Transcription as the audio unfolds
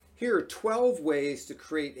Here are 12 ways to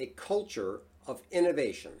create a culture of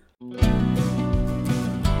innovation. Good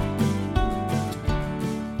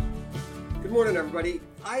morning, everybody.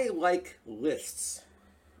 I like lists.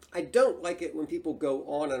 I don't like it when people go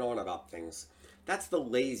on and on about things. That's the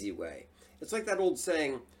lazy way. It's like that old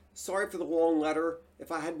saying, sorry for the long letter.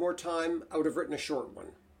 If I had more time, I would have written a short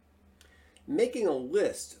one. Making a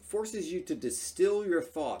list forces you to distill your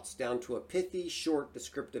thoughts down to a pithy, short,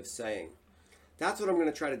 descriptive saying. That's what I'm going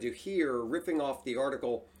to try to do here, riffing off the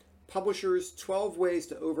article, Publishers 12 Ways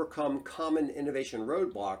to Overcome Common Innovation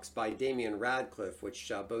Roadblocks by Damian Radcliffe,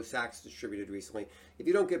 which Bo Sachs distributed recently. If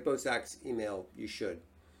you don't get Bo Sachs' email, you should.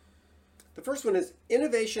 The first one is,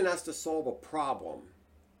 innovation has to solve a problem.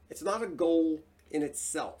 It's not a goal in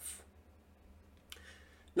itself.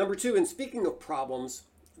 Number two, and speaking of problems,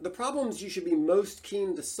 the problems you should be most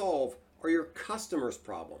keen to solve are your customers'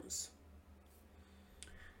 problems.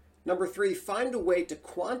 Number three, find a way to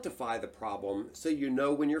quantify the problem so you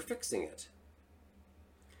know when you're fixing it.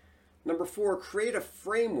 Number four, create a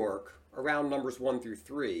framework around numbers 1 through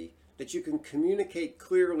 3 that you can communicate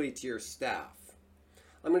clearly to your staff.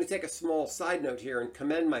 I'm going to take a small side note here and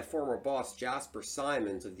commend my former boss, Jasper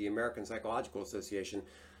Simons of the American Psychological Association,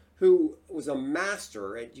 who was a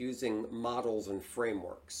master at using models and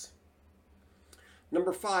frameworks.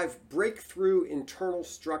 Number five, break through internal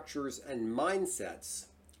structures and mindsets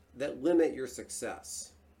that limit your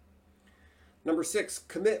success. Number six,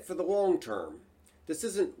 commit for the long term. This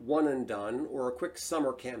isn't one and done or a quick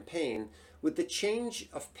summer campaign. With the change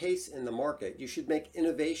of pace in the market, you should make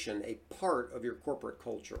innovation a part of your corporate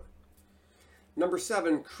culture. Number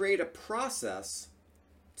seven, create a process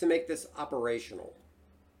to make this operational.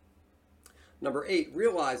 Number eight,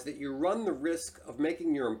 realize that you run the risk of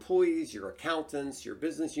making your employees, your accountants, your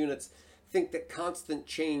business units think that constant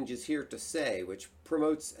change is here to stay, which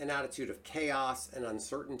promotes an attitude of chaos and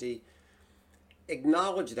uncertainty.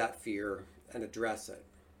 Acknowledge that fear and address it.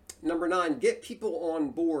 Number nine, get people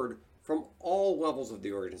on board from all levels of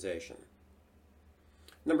the organization.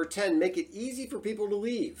 Number 10, make it easy for people to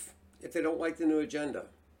leave if they don't like the new agenda.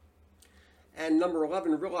 And number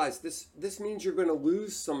 11, realize this means you're going to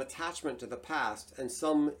lose some attachment to the past and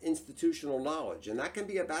some institutional knowledge, and that can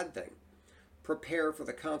be a bad thing. Prepare for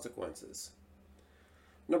the consequences.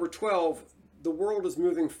 Number 12, the world is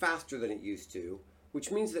moving faster than it used to,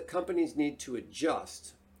 which means that companies need to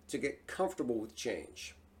adjust to get comfortable with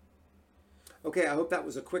change. Okay, I hope that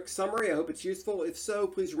was a quick summary. I hope it's useful. If so,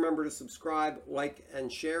 please remember to subscribe, like,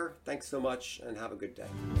 and share. Thanks so much, and have a good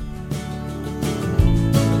day.